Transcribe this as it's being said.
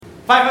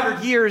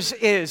500 years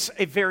is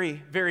a very,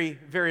 very,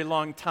 very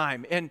long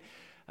time. And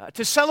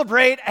to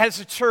celebrate as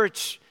a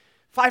church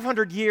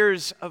 500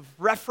 years of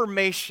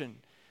reformation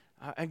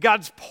and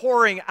God's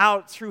pouring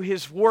out through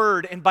His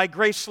Word and by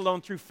grace alone,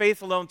 through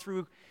faith alone,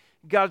 through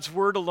God's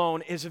Word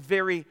alone is a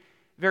very,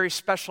 very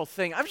special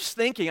thing. I'm just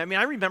thinking,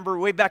 I remember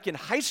way back in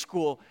high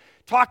school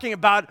talking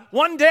about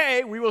one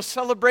day we will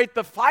celebrate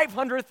the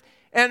 500th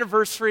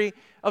anniversary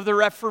of the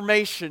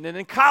Reformation. And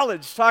in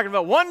college, talking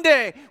about one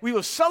day we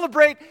will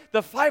celebrate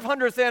the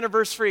 500th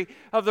anniversary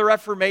of the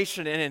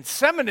Reformation. And in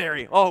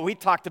seminary, we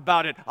talked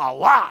about it a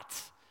lot.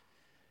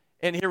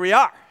 And here we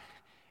are.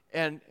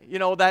 And,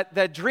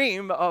 that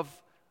dream of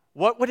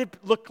what would it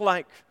look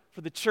like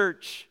for the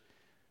church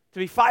to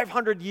be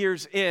 500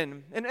 years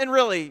in, and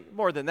really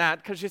more than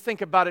that, because you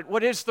think about it,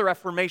 what is the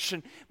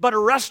Reformation but a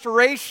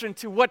restoration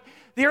to what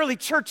the early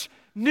church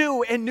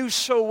knew and knew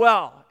so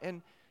well,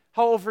 and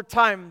how over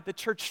time the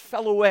church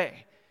fell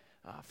away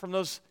from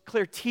those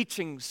clear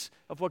teachings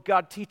of what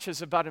God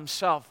teaches about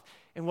Himself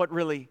and what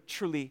really,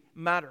 truly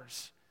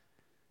matters.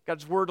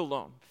 God's Word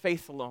alone,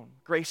 faith alone,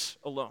 grace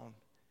alone.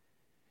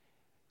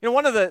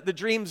 One of the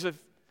dreams of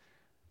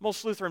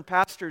most Lutheran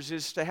pastors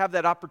is to have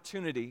that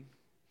opportunity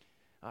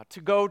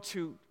to go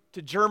to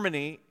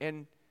Germany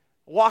and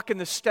walk in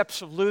the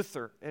steps of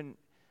Luther and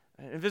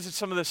visit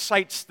some of the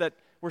sites that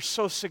were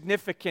so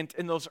significant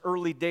in those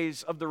early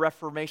days of the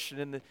Reformation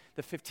in the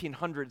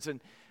 1500s.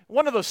 And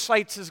one of those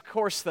sites is, of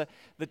course,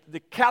 the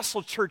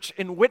Castle Church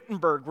in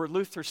Wittenberg, where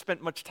Luther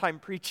spent much time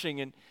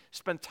preaching and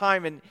spent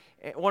time in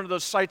one of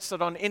those sites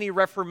that on any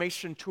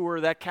Reformation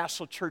tour, that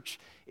Castle Church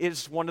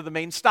is one of the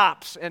main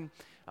stops. And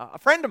a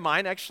friend of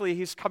mine, actually,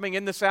 he's coming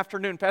in this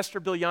afternoon, Pastor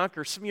Bill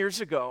Yonker, some years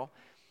ago,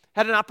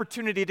 had an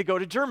opportunity to go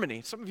to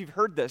Germany. Some of you have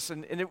heard this,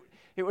 and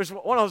it was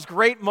one of those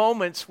great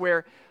moments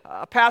where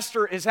a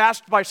pastor is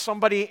asked by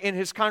somebody in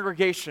his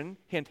congregation,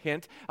 hint,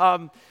 hint,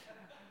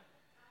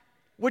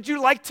 would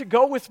you like to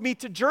go with me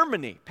to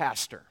Germany,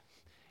 Pastor?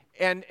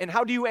 And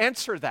how do you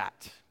answer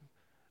that?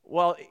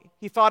 Well,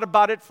 he thought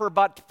about it for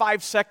about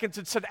 5 seconds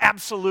and said,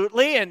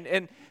 absolutely.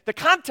 And the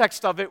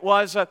context of it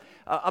was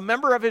a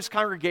member of his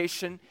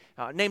congregation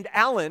named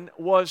Alan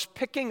was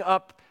picking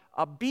up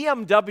a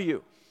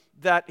BMW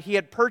that he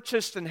had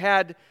purchased and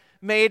had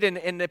made,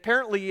 and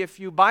apparently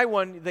if you buy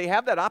one, they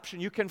have that option.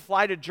 You can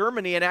fly to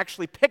Germany and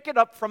actually pick it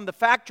up from the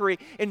factory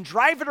and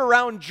drive it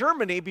around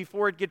Germany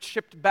before it gets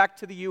shipped back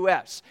to the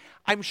U.S.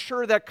 I'm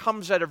sure that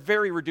comes at a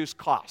very reduced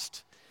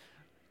cost.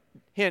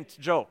 Hint,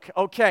 joke.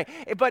 Okay,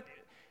 but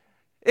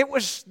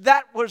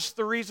that was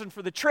the reason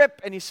for the trip,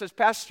 and he says,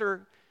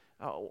 Pastor,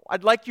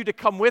 I'd like you to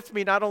come with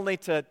me, not only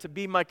to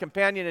be my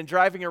companion in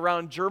driving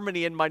around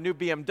Germany in my new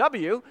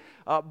BMW,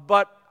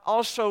 but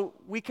also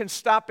we can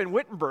stop in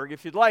Wittenberg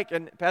if you'd like.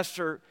 And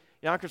Pastor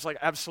Yonker's like,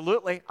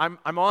 absolutely,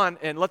 I'm on,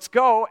 and let's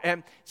go.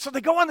 And so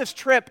they go on this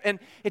trip, and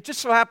it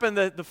just so happened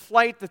that the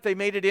flight that they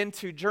made it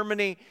into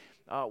Germany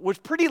was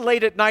pretty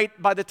late at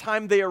night by the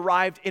time they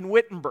arrived in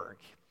Wittenberg.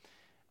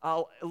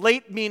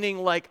 Late meaning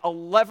like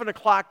 11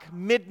 o'clock,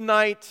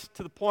 midnight,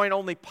 to the point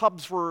only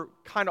pubs were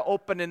kind of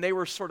open, and they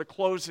were sort of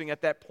closing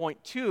at that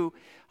point too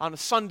on a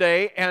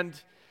Sunday.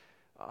 And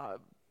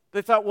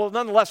they thought, well,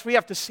 nonetheless, we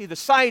have to see the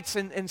sights.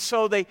 And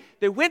so they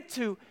went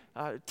to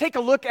take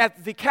a look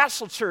at the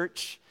Castle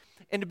Church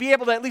and to be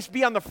able to at least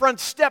be on the front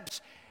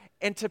steps.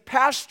 And to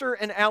Pastor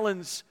and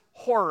Alan's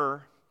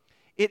horror,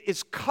 it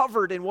is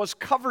covered and was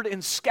covered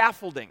in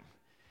scaffolding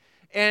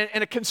and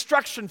a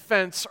construction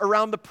fence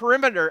around the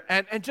perimeter.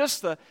 And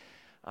just the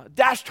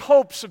dashed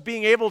hopes of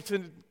being able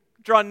to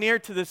draw near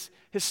to this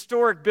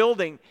historic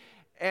building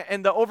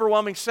and the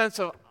overwhelming sense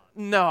of,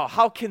 no,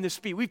 how can this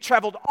be? We've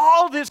traveled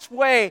all this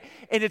way,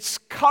 and it's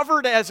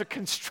covered as a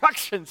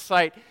construction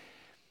site.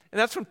 And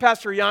that's when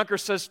Pastor Yonker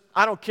says,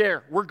 I don't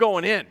care, we're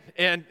going in.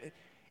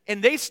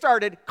 And they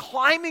started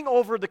climbing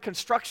over the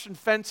construction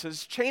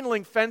fences, chain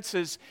link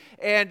fences,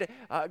 and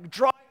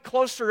drawing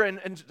closer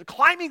and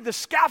climbing the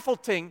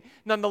scaffolding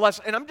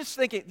nonetheless. And I'm just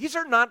thinking, these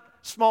are not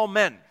small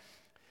men,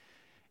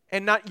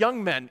 and not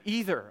young men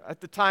either.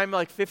 At the time,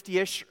 like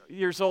 50-ish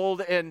years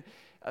old, and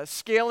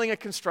scaling a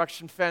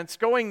construction fence,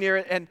 going near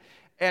it,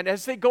 and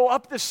as they go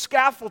up the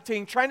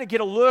scaffolding, trying to get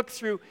a look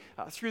through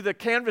the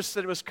canvas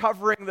that was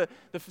covering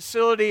the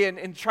facility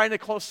and trying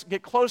to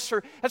get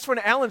closer, that's when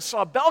Alan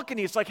saw a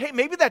balcony. It's like, hey,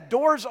 maybe that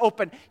door's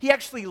open. He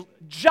actually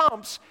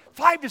jumps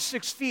 5 to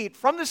 6 feet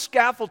from the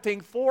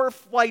scaffolding, 4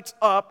 flights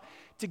up,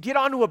 to get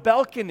onto a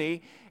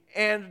balcony,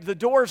 and the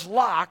door's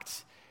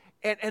locked.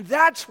 And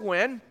that's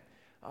when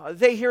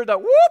they hear the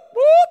whoop,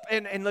 whoop,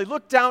 and they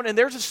look down, and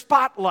there's a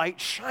spotlight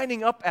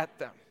shining up at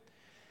them.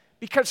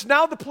 Because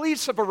now the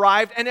police have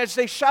arrived, and as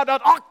they shout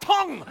out,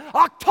 Achtung,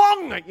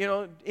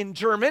 Achtung, in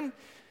German,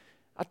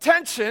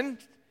 attention,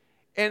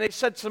 and they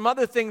said some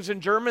other things in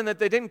German that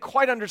they didn't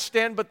quite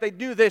understand, but they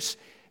knew this,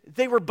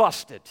 they were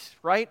busted,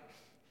 right?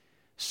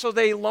 So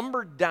they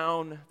lumbered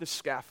down the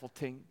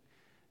scaffolding,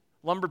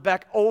 lumbered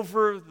back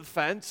over the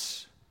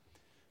fence,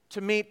 to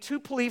meet 2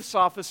 police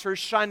officers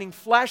shining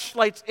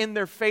flashlights in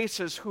their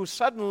faces who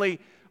suddenly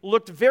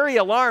looked very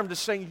alarmed,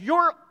 saying,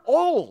 "You're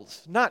old,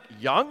 not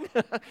young.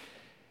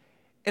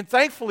 And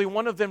thankfully,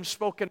 one of them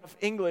spoke enough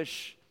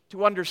English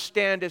to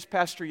understand, as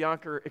Pastor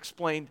Yonker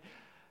explained.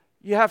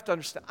 You have to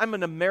understand, I'm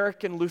an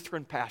American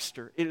Lutheran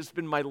pastor. It has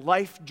been my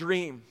life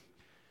dream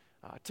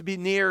to be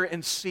near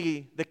and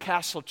see the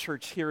Castle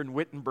Church here in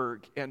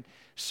Wittenberg. And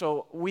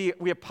so we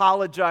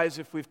apologize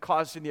if we've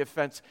caused any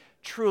offense.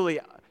 Truly,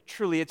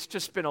 it's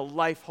just been a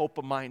life hope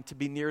of mine to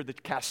be near the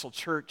Castle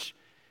Church.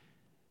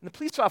 And the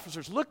police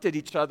officers looked at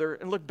each other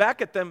and looked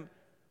back at them.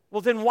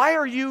 Well, then why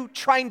are you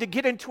trying to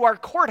get into our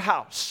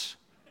courthouse?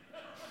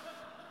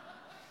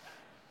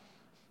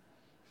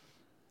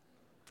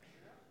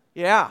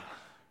 Yeah.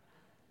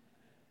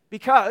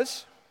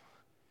 Because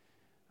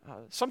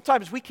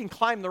sometimes we can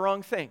climb the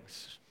wrong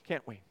things,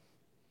 can't we?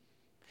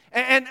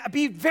 And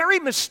be very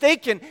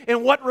mistaken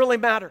in what really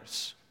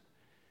matters.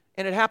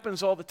 And it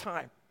happens all the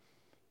time.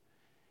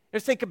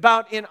 Just think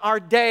about in our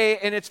day,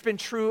 and it's been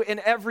true in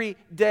every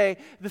day,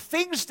 the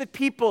things that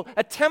people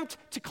attempt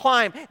to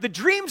climb, the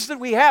dreams that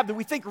we have that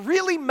we think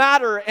really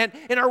matter and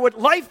are what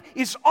life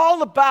is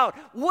all about.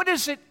 What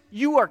is it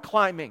you are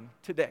climbing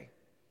today?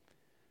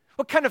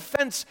 What kind of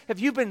fence have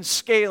you been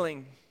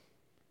scaling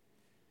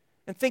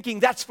and thinking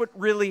that's what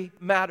really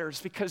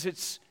matters because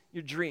it's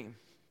your dream?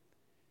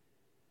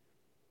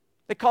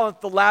 They call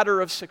it the ladder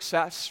of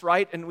success,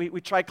 right? And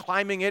we try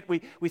climbing it.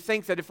 We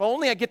think that if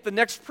only I get the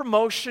next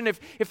promotion,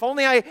 if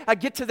only I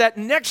get to that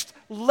next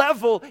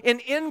level in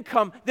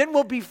income, then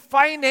we'll be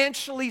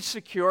financially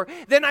secure.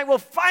 Then I will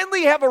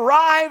finally have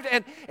arrived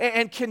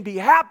and can be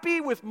happy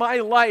with my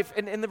life.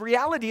 And the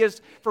reality is,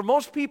 for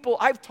most people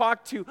I've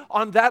talked to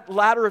on that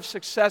ladder of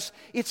success,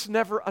 it's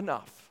never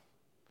enough.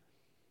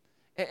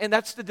 And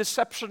that's the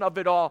deception of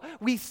it all.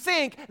 We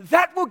think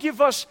that will give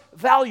us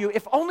value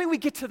if only we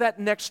get to that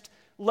next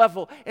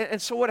level.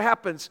 And so what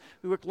happens?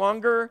 We work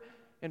longer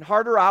and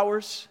harder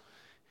hours,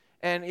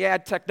 and you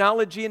add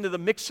technology into the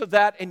mix of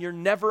that, and you're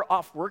never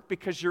off work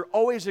because you're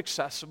always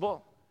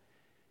accessible.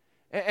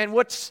 And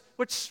what's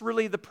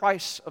really the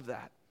price of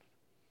that?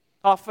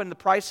 Often the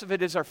price of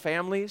it is our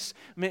families.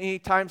 Many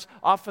times,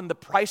 often the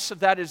price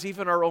of that is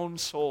even our own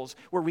souls,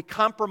 where we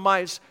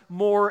compromise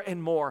more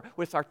and more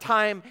with our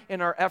time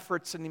and our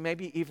efforts and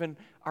maybe even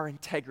our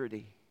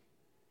integrity.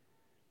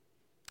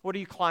 What are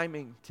you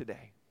climbing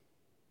today?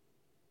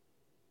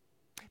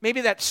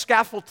 Maybe that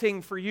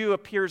scaffolding for you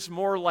appears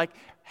more like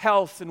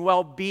health and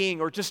well-being,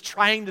 or just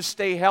trying to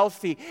stay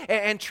healthy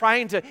and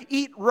trying to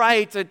eat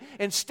right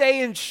and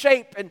stay in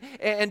shape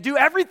and do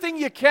everything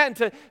you can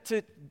to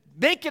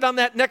make it on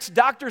that next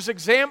doctor's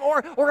exam,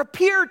 or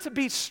appear to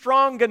be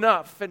strong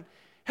enough and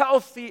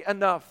healthy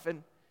enough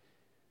and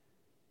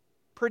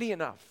pretty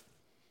enough,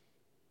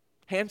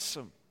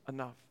 handsome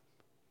enough.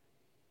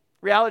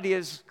 Reality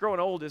is, growing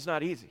old is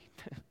not easy.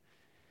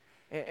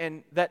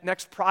 And that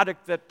next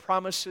product that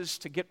promises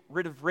to get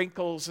rid of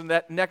wrinkles, and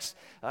that next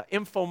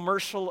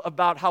infomercial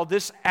about how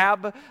this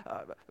ab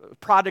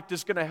product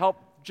is going to help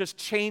just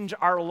change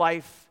our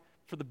life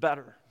for the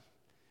better.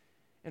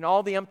 And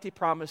all the empty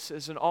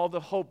promises and all the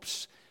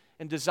hopes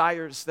and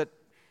desires that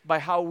by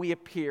how we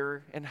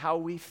appear and how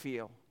we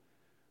feel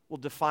will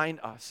define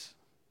us.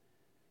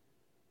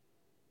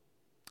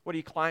 What are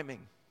you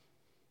climbing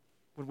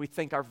when we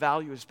think our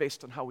value is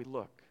based on how we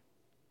look?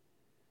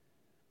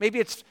 Maybe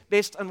it's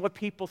based on what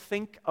people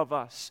think of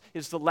us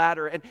is the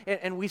ladder.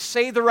 And we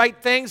say the right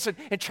things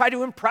and try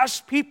to impress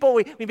people.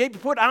 We maybe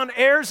put on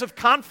airs of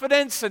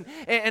confidence and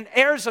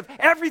airs of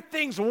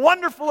everything's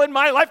wonderful in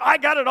my life. I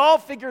got it all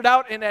figured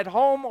out. And at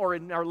home or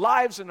in our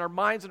lives and our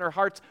minds and our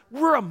hearts,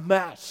 we're a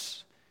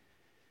mess.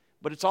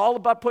 But it's all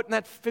about putting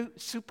that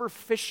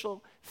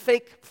superficial,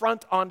 fake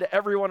front onto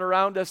everyone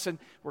around us. And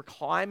we're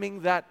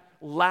climbing that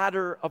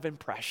ladder of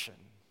impression.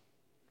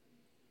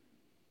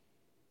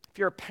 If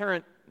you're a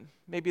parent,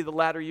 maybe the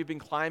ladder you've been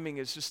climbing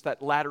is just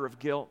that ladder of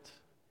guilt,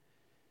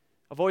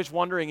 of always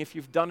wondering if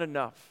you've done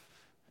enough,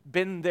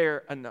 been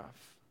there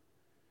enough,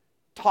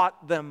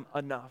 taught them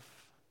enough,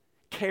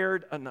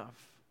 cared enough,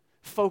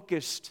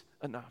 focused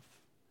enough.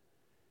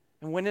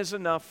 And when is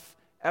enough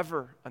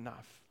ever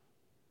enough?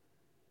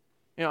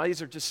 You know,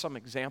 these are just some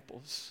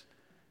examples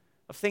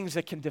of things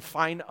that can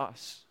define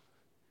us,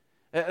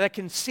 that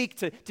can seek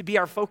to be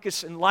our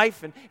focus in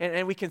life,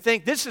 and we can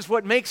think, this is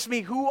what makes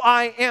me who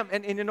I am.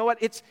 And you know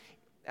what?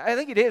 I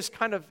think it is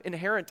kind of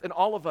inherent in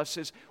all of us,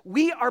 is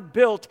we are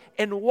built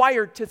and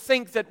wired to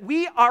think that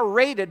we are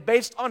rated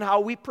based on how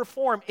we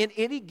perform in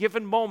any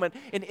given moment,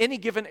 in any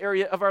given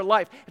area of our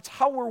life. It's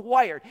how we're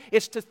wired.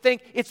 It's to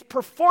think it's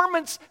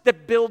performance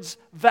that builds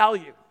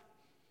value.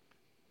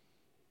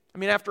 I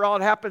mean, after all,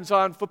 it happens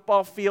on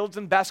football fields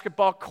and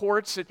basketball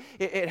courts.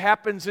 It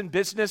happens in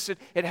business.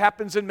 It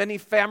happens in many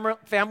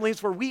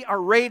families where we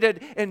are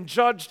rated and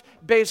judged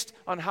based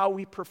on how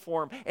we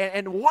perform.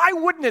 And why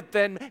wouldn't it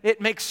then, it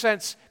makes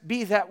sense,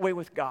 be that way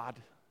with God?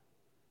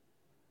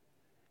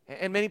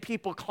 And many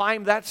people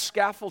climb that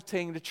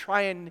scaffolding to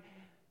try and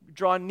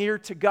draw near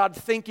to God,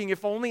 thinking,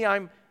 if only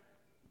I'm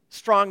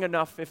strong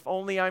enough, if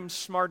only I'm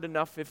smart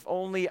enough, if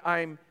only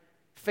I'm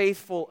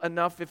faithful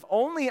enough, if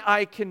only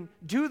I can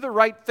do the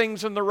right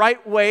things in the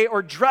right way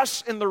or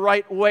dress in the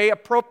right way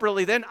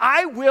appropriately, then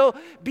I will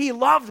be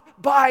loved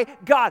by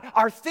God.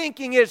 Our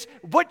thinking is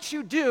what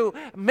you do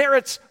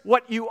merits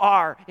what you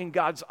are in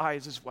God's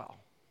eyes as well.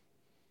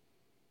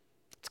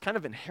 It's kind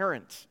of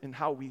inherent in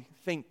how we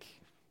think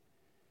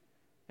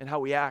and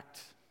how we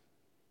act,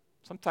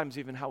 sometimes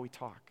even how we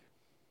talk.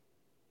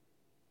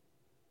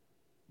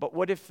 But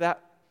what if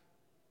that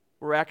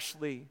were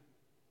actually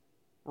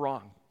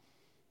wrong?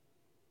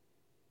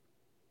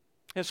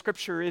 And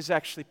Scripture is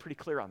actually pretty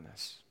clear on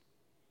this.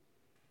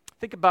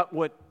 Think about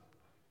what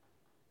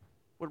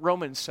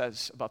Romans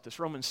says about this.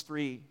 Romans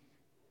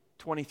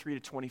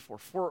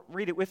 3:23-24.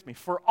 Read it with me.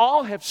 For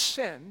all have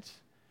sinned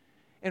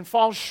and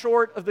fall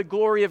short of the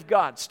glory of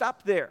God.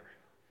 Stop there.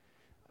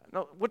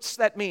 Now, what's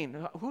that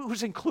mean?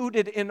 Who's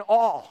included in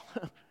all?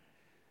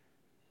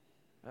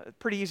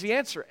 Pretty easy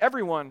answer.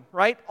 Everyone,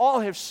 right?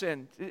 All have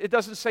sinned. It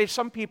doesn't say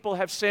some people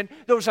have sinned,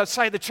 those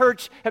outside the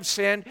church have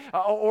sinned,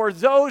 or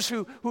those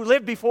who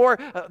lived before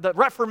the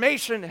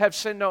Reformation have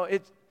sinned. No,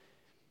 it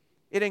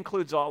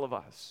includes all of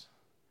us.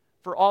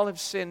 For all have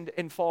sinned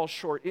and fall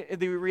short.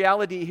 The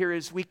reality here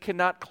is we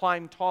cannot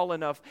climb tall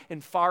enough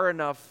and far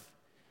enough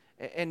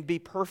and be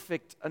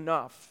perfect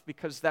enough,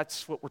 because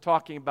that's what we're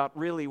talking about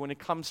really when it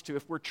comes to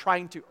if we're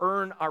trying to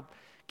earn our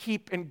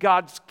keep in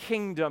God's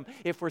kingdom.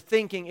 If we're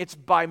thinking it's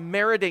by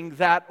meriting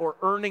that or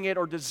earning it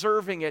or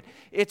deserving it,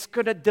 it's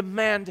going to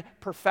demand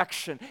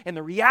perfection. And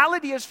the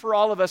reality is for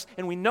all of us,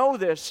 and we know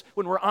this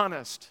when we're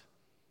honest,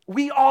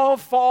 we all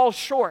fall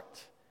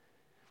short.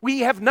 We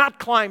have not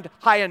climbed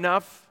high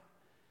enough,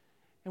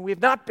 and we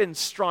have not been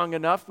strong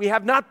enough. We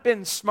have not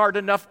been smart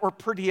enough or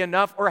pretty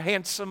enough or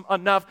handsome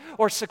enough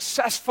or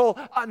successful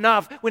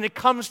enough when it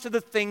comes to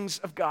the things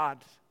of God.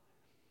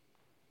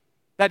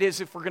 That is,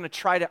 if we're going to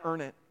try to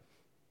earn it.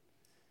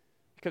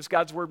 Because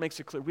God's word makes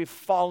it clear, we've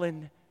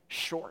fallen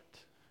short.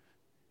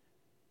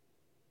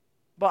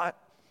 But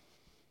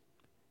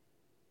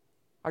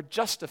are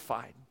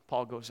justified,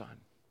 Paul goes on,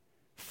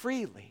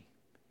 freely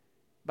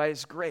by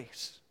his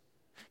grace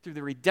through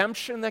the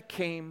redemption that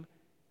came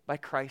by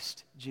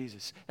Christ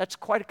Jesus. That's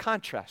quite a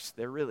contrast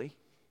there, really.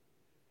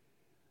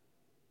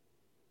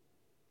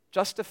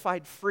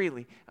 Justified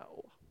freely.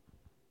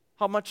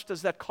 How much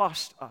does that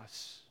cost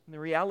us? And the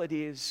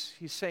reality is,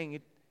 he's saying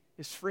it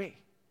is free.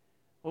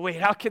 Well,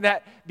 wait, how can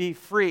that be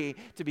free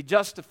to be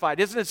justified?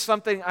 Isn't it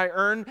something I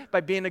earn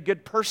by being a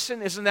good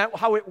person? Isn't that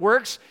how it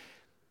works?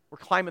 We're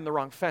climbing the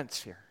wrong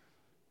fence here.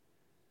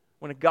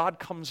 When a God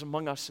comes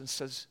among us and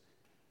says,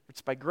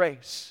 it's by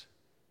grace,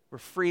 we're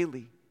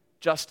freely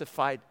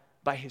justified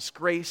by his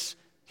grace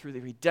through the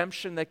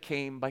redemption that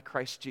came by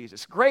Christ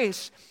Jesus.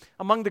 Grace,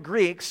 among the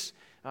Greeks,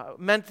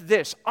 meant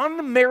this: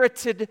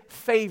 unmerited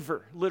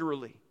favor,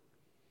 literally.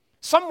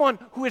 Someone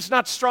who is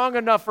not strong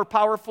enough or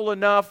powerful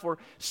enough or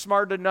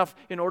smart enough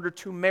in order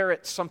to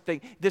merit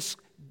something. This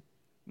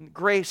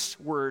grace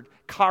word,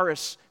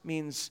 charis,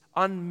 means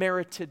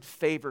unmerited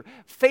favor.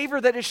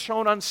 Favor that is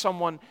shown on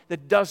someone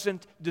that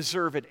doesn't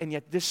deserve it. And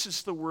yet this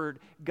is the word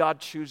God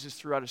chooses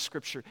throughout his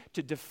Scripture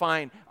to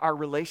define our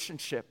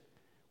relationship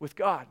with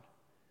God.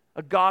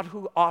 A God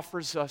who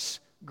offers us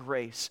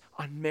grace,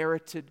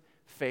 unmerited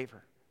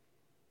favor.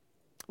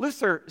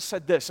 Luther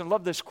said this, and I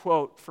love this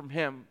quote from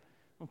him.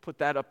 We'll put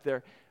that up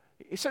there.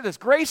 He said this: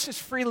 grace is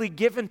freely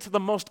given to the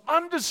most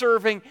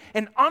undeserving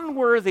and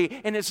unworthy,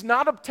 and is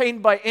not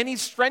obtained by any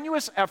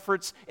strenuous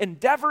efforts,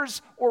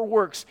 endeavors, or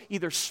works,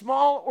 either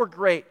small or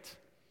great.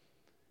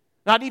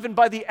 Not even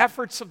by the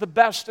efforts of the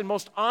best and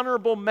most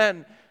honorable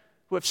men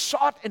who have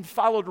sought and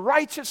followed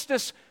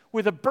righteousness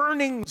with a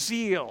burning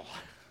zeal.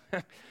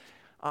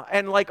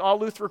 And like all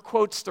Luther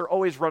quotes, they're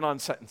always run-on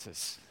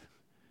sentences.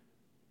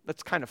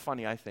 That's kind of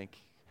funny, I think.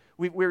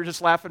 We were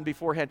just laughing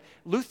beforehand.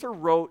 Luther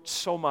wrote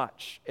so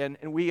much, and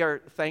we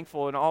are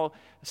thankful, and all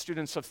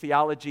students of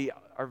theology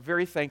are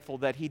very thankful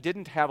that he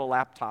didn't have a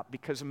laptop,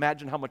 because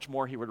imagine how much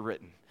more he would have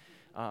written.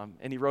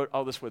 And he wrote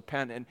all this with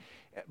pen.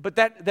 But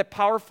that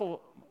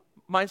powerful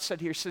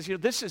mindset here says,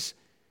 this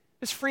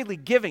is freely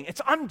giving.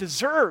 It's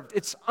undeserved.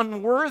 It's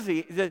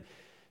unworthy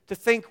to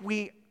think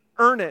we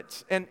earn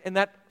it. And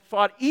that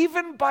thought,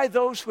 even by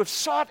those who have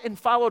sought and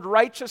followed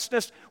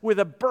righteousness with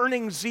a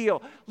burning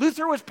zeal.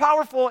 Luther was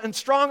powerful and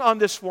strong on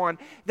this one,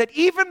 that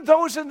even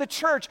those in the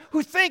church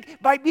who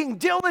think by being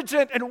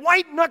diligent and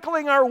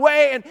white-knuckling our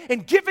way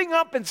and giving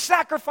up and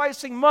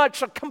sacrificing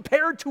much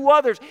compared to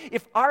others,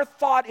 if our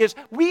thought is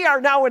we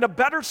are now in a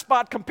better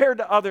spot compared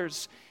to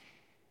others,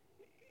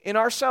 in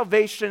our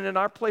salvation, in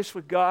our place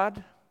with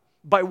God,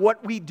 by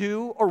what we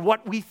do or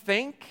what we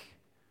think,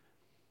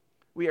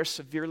 we are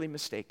severely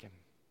mistaken.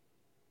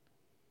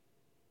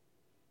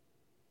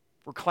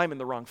 We're climbing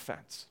the wrong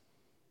fence.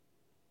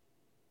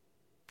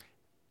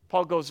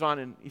 Paul goes on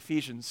in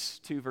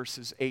Ephesians 2,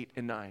 verses 8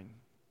 and 9.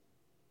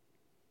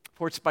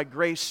 For it's by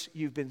grace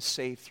you've been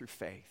saved through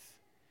faith.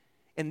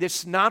 And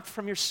this not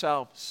from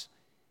yourselves.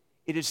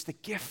 It is the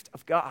gift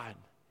of God,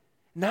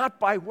 not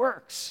by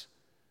works,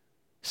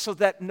 so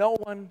that no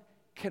one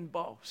can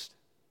boast.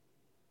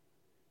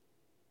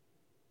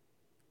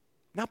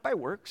 not by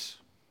works,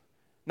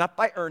 not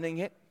by earning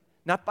it,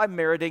 not by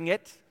meriting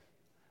it.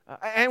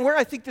 And where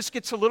I think this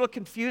gets a little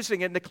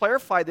confusing, and to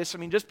clarify this,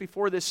 just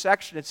before this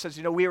section, it says,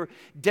 we are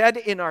dead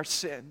in our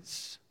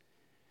sins,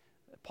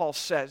 Paul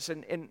says.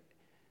 And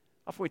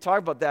often we talk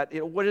about that,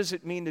 what does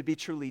it mean to be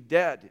truly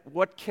dead?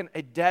 What can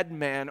a dead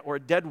man or a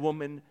dead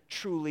woman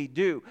truly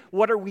do?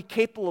 What are we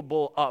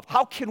capable of?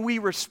 How can we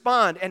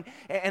respond?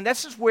 And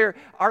this is where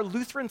our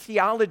Lutheran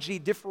theology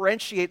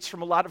differentiates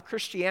from a lot of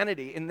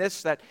Christianity in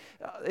this, that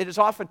it is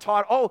often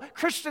taught,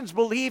 Christians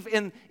believe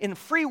in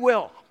free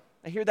will.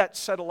 I hear that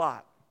said a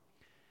lot.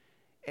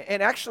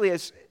 And actually,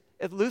 as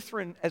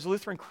Lutheran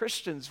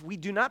Christians, we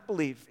do not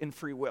believe in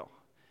free will.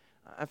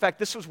 In fact,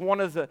 this was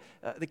one of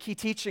the key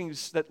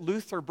teachings that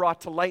Luther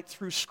brought to light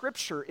through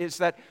Scripture, is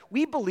that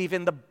we believe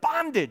in the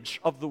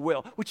bondage of the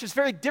will, which is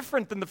very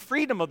different than the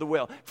freedom of the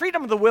will.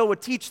 Freedom of the will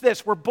would teach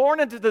this: we're born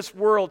into this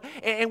world,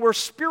 and we're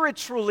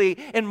spiritually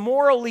and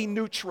morally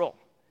neutral.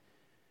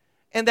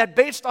 And that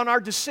based on our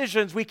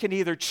decisions, we can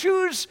either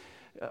choose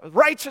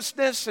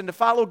righteousness and to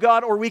follow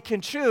God, or we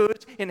can choose,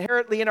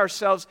 inherently in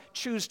ourselves,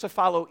 choose to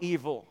follow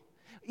evil.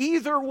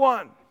 Either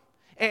one.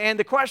 And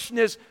the question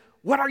is,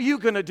 what are you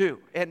going to do?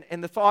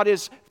 And the thought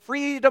is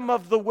freedom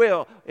of the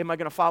will. Am I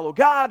going to follow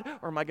God,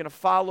 or am I going to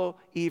follow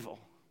evil?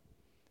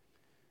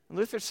 And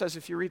Luther says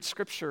if you read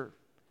Scripture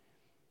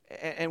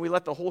and we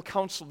let the whole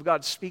counsel of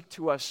God speak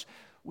to us,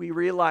 we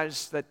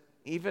realize that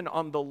even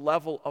on the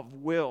level of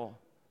will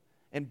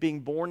and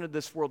being born into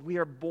this world, we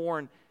are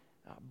born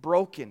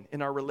broken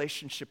in our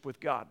relationship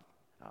with God.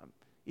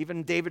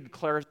 Even David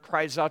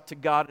cries out to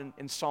God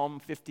in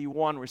Psalm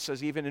 51, where he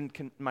says, even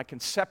in my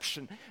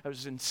conception, I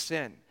was in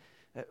sin.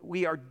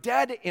 We are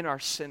dead in our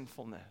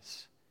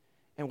sinfulness.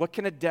 And what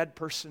can a dead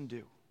person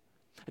do?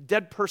 A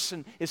dead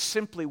person is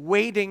simply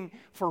waiting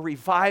for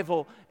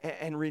revival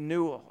and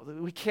renewal.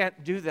 We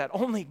can't do that.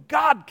 Only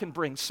God can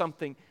bring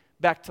something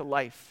back to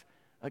life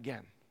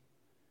again.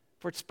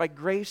 For it's by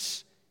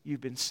grace you've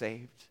been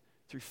saved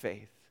through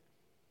faith.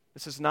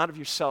 This is not of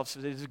yourselves,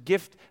 it is a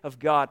gift of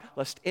God,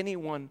 lest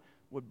anyone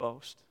would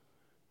boast.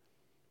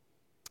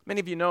 Many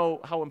of you know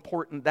how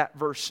important that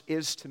verse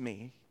is to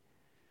me.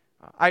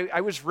 I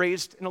was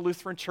raised in a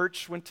Lutheran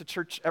church, went to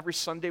church every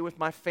Sunday with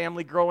my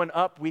family growing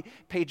up. We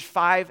page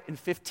 5 and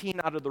 15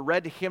 out of the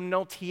red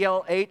hymnal,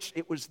 TLH.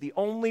 It was the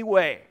only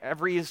way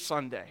every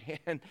Sunday.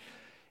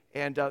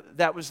 And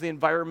that was the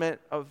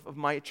environment of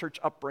my church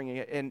upbringing.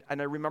 And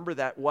I remember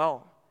that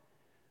well.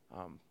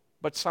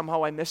 But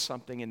somehow I missed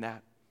something in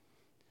that.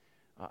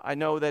 I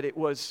know that it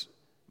was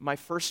my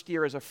first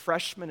year as a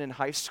freshman in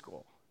high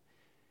school.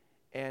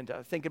 And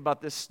think about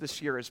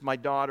this year as my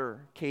daughter,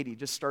 Katie,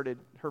 just started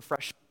her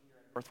freshman year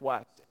at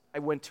Northwest. I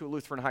went to a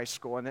Lutheran high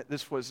school, and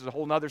this was a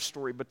whole other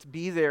story. But to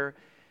be there,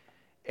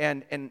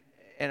 and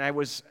I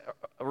was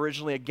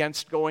originally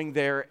against going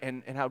there,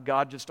 and how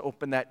God just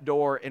opened that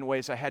door in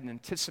ways I hadn't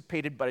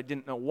anticipated, but I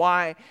didn't know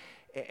why.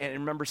 And I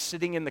remember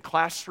sitting in the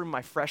classroom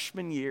my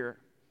freshman year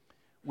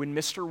when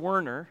Mr.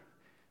 Werner,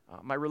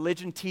 my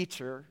religion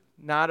teacher,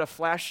 not a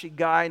flashy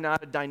guy,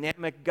 not a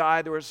dynamic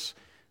guy. There was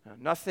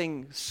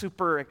nothing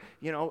super,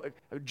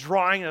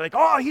 drawing, like,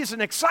 he's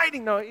an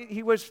exciting. No,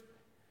 he was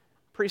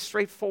pretty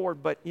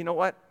straightforward, but you know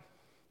what?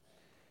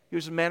 He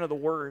was a man of the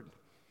Word.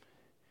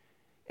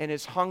 And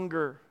his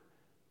hunger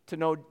to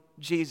know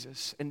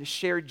Jesus and to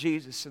share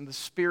Jesus and the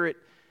Spirit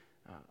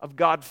of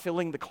God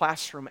filling the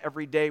classroom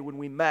every day when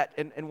we met.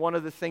 And one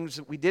of the things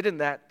that we did in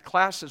that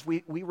class is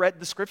we read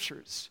the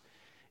Scriptures.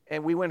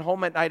 And we went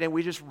home at night and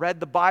we just read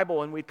the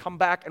Bible, and we'd come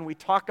back and we'd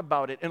talk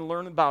about it and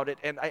learn about it.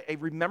 And I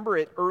remember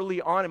it early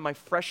on in my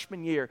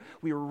freshman year.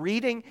 We were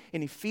reading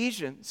in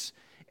Ephesians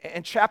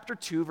and chapter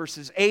 2,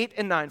 verses 8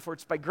 and 9. For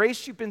it's by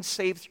grace you've been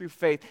saved through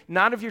faith,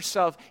 not of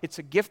yourself. It's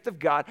a gift of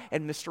God.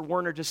 And Mr.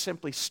 Werner just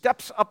simply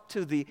steps up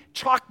to the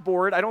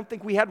chalkboard. I don't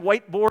think we had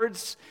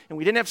whiteboards, and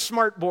we didn't have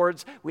smart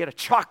boards. We had a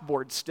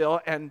chalkboard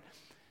still. And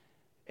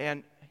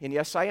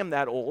yes, I am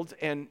that old.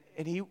 And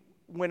he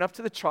went up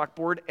to the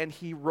chalkboard and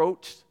he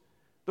wrote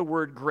the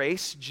word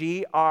grace,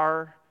 Grace,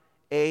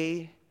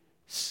 and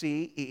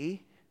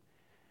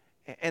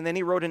then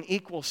he wrote an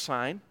equal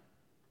sign,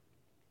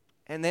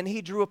 and then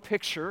he drew a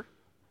picture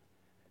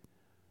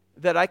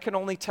that I can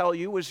only tell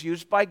you was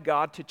used by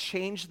God to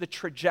change the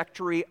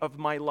trajectory of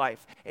my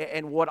life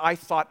and what I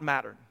thought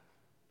mattered.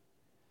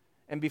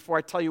 And before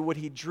I tell you what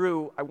he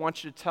drew, I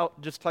want you to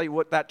just tell you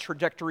what that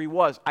trajectory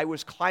was. I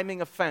was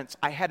climbing a fence.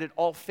 I had it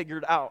all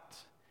figured out.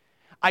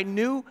 I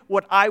knew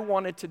what I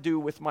wanted to do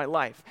with my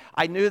life.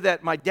 I knew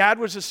that my dad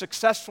was a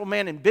successful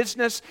man in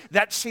business.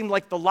 That seemed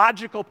like the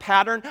logical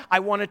pattern.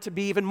 I wanted to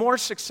be even more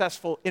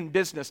successful in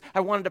business.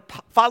 I wanted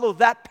to follow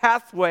that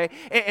pathway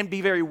and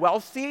be very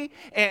wealthy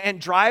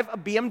and drive a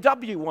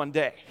BMW one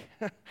day.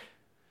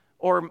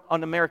 Or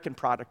an American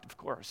product, of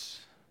course,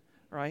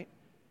 right?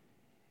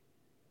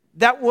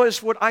 That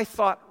was what I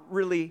thought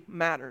really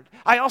mattered.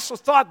 I also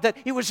thought that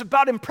it was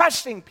about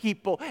impressing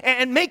people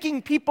and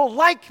making people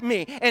like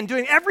me and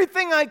doing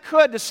everything I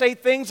could to say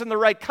things in the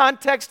right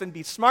context and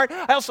be smart.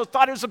 I also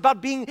thought it was about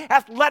being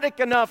athletic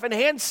enough and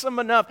handsome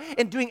enough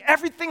and doing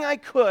everything I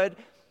could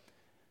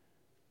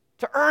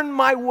to earn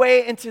my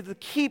way into the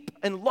keep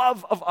and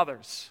love of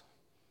others,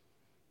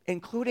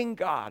 including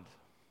God.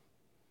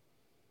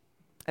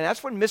 And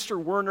that's when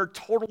Mr. Werner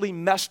totally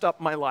messed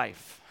up my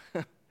life.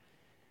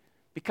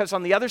 Because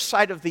on the other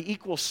side of the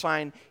equal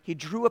sign, he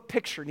drew a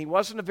picture, and he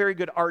wasn't a very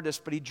good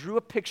artist, but he drew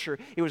a picture.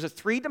 It was a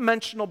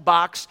three-dimensional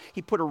box.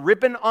 He put a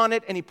ribbon on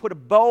it, and he put a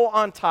bow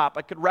on top.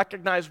 I could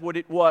recognize what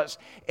it was,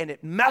 and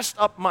it messed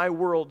up my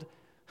world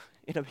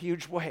in a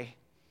huge way.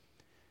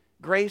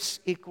 Grace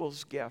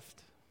equals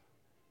gift.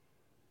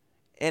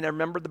 And I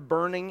remember the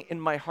burning in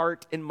my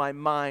heart, in my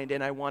mind,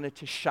 and I wanted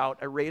to shout.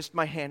 I raised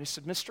my hand. I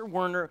said, Mr.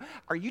 Werner,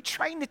 are you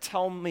trying to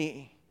tell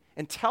me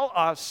and tell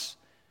us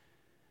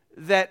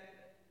that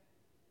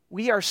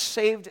we are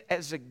saved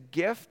as a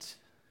gift?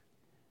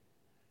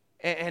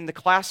 And the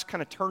class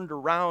kind of turned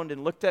around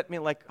and looked at me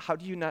like, how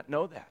do you not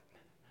know that?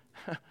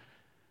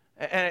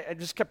 And I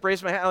just kept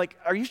raising my hand like,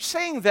 are you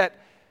saying that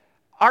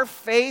our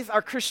faith,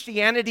 our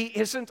Christianity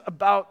isn't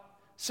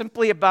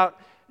simply about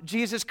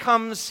Jesus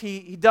comes,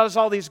 he does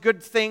all these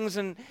good things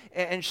and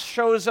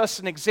shows us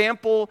an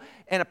example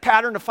and a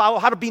pattern to follow,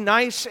 how to be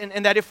nice,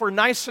 and that if we're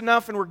nice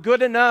enough and we're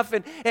good enough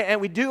and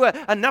we do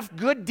enough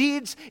good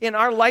deeds in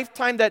our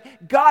lifetime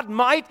that God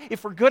might,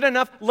 if we're good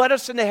enough, let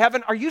us into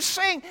heaven? Are you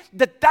saying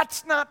that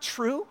that's not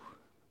true?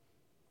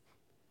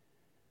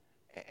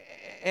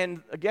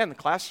 And again, the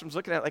classroom's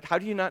looking at it like, how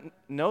do you not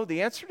know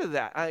the answer to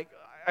that? I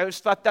always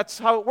thought that's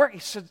how it worked. He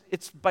said,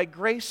 it's by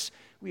grace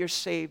we are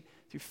saved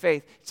through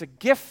faith. It's a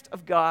gift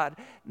of God,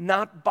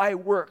 not by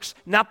works,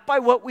 not by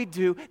what we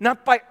do,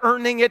 not by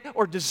earning it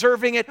or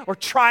deserving it or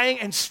trying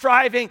and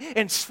striving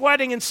and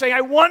sweating and saying,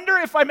 I wonder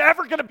if I'm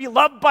ever going to be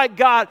loved by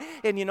God.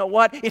 And you know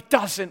what? It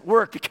doesn't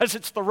work because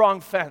it's the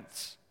wrong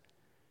fence.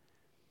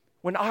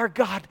 When our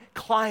God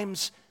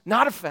climbs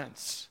not a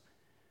fence,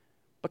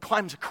 but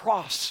climbs a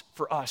cross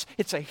for us.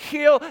 It's a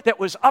hill that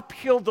was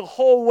uphill the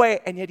whole way,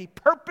 and yet he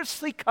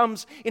purposely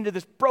comes into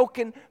this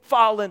broken,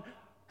 fallen,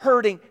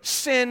 hurting,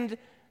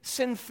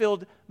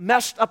 sin-filled,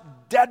 messed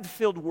up,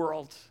 dead-filled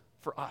world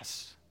for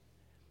us.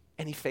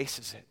 And he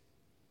faces it.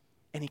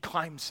 And he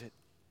climbs it.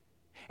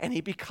 And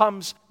he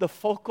becomes the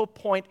focal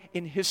point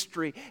in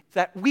history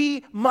that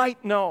we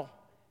might know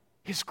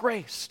his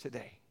grace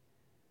today.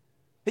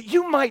 That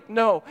you might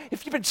know,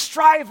 if you've been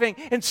striving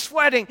and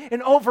sweating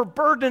and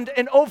overburdened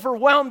and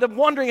overwhelmed and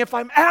wondering if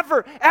I'm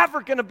ever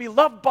going to be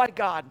loved by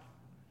God,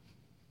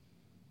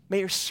 may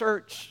your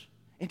search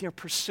and your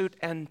pursuit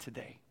end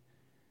today,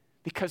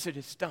 because it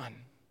is done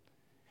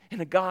in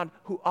a God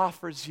who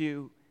offers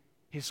you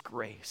his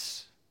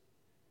grace.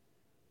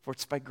 For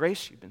it's by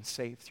grace you've been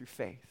saved through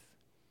faith,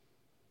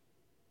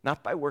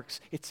 not by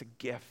works. It's a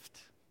gift,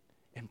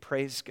 and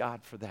praise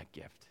God for that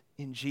gift.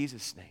 In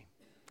Jesus' name,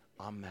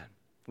 amen.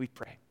 We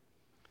pray.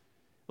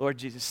 Lord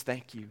Jesus,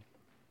 thank you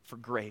for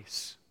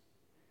grace.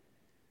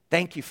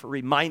 Thank you for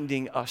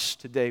reminding us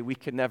today we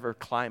can never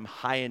climb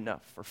high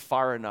enough or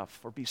far enough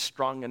or be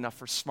strong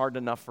enough or smart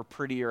enough or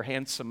pretty or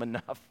handsome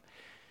enough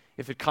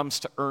if it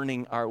comes to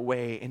earning our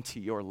way into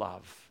your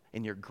love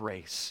and your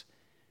grace.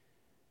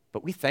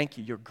 But we thank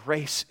you. Your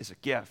grace is a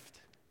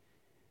gift.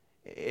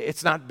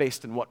 It's not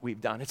based in what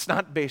we've done. It's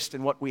not based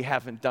in what we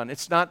haven't done.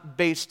 It's not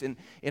based in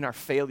our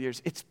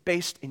failures. It's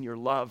based in your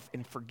love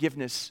and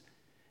forgiveness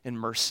and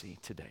mercy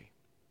today.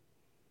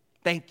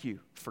 Thank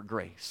you for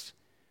grace.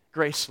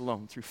 Grace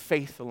alone, through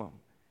faith alone,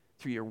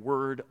 through your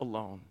word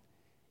alone,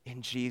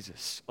 in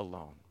Jesus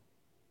alone.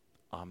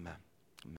 Amen.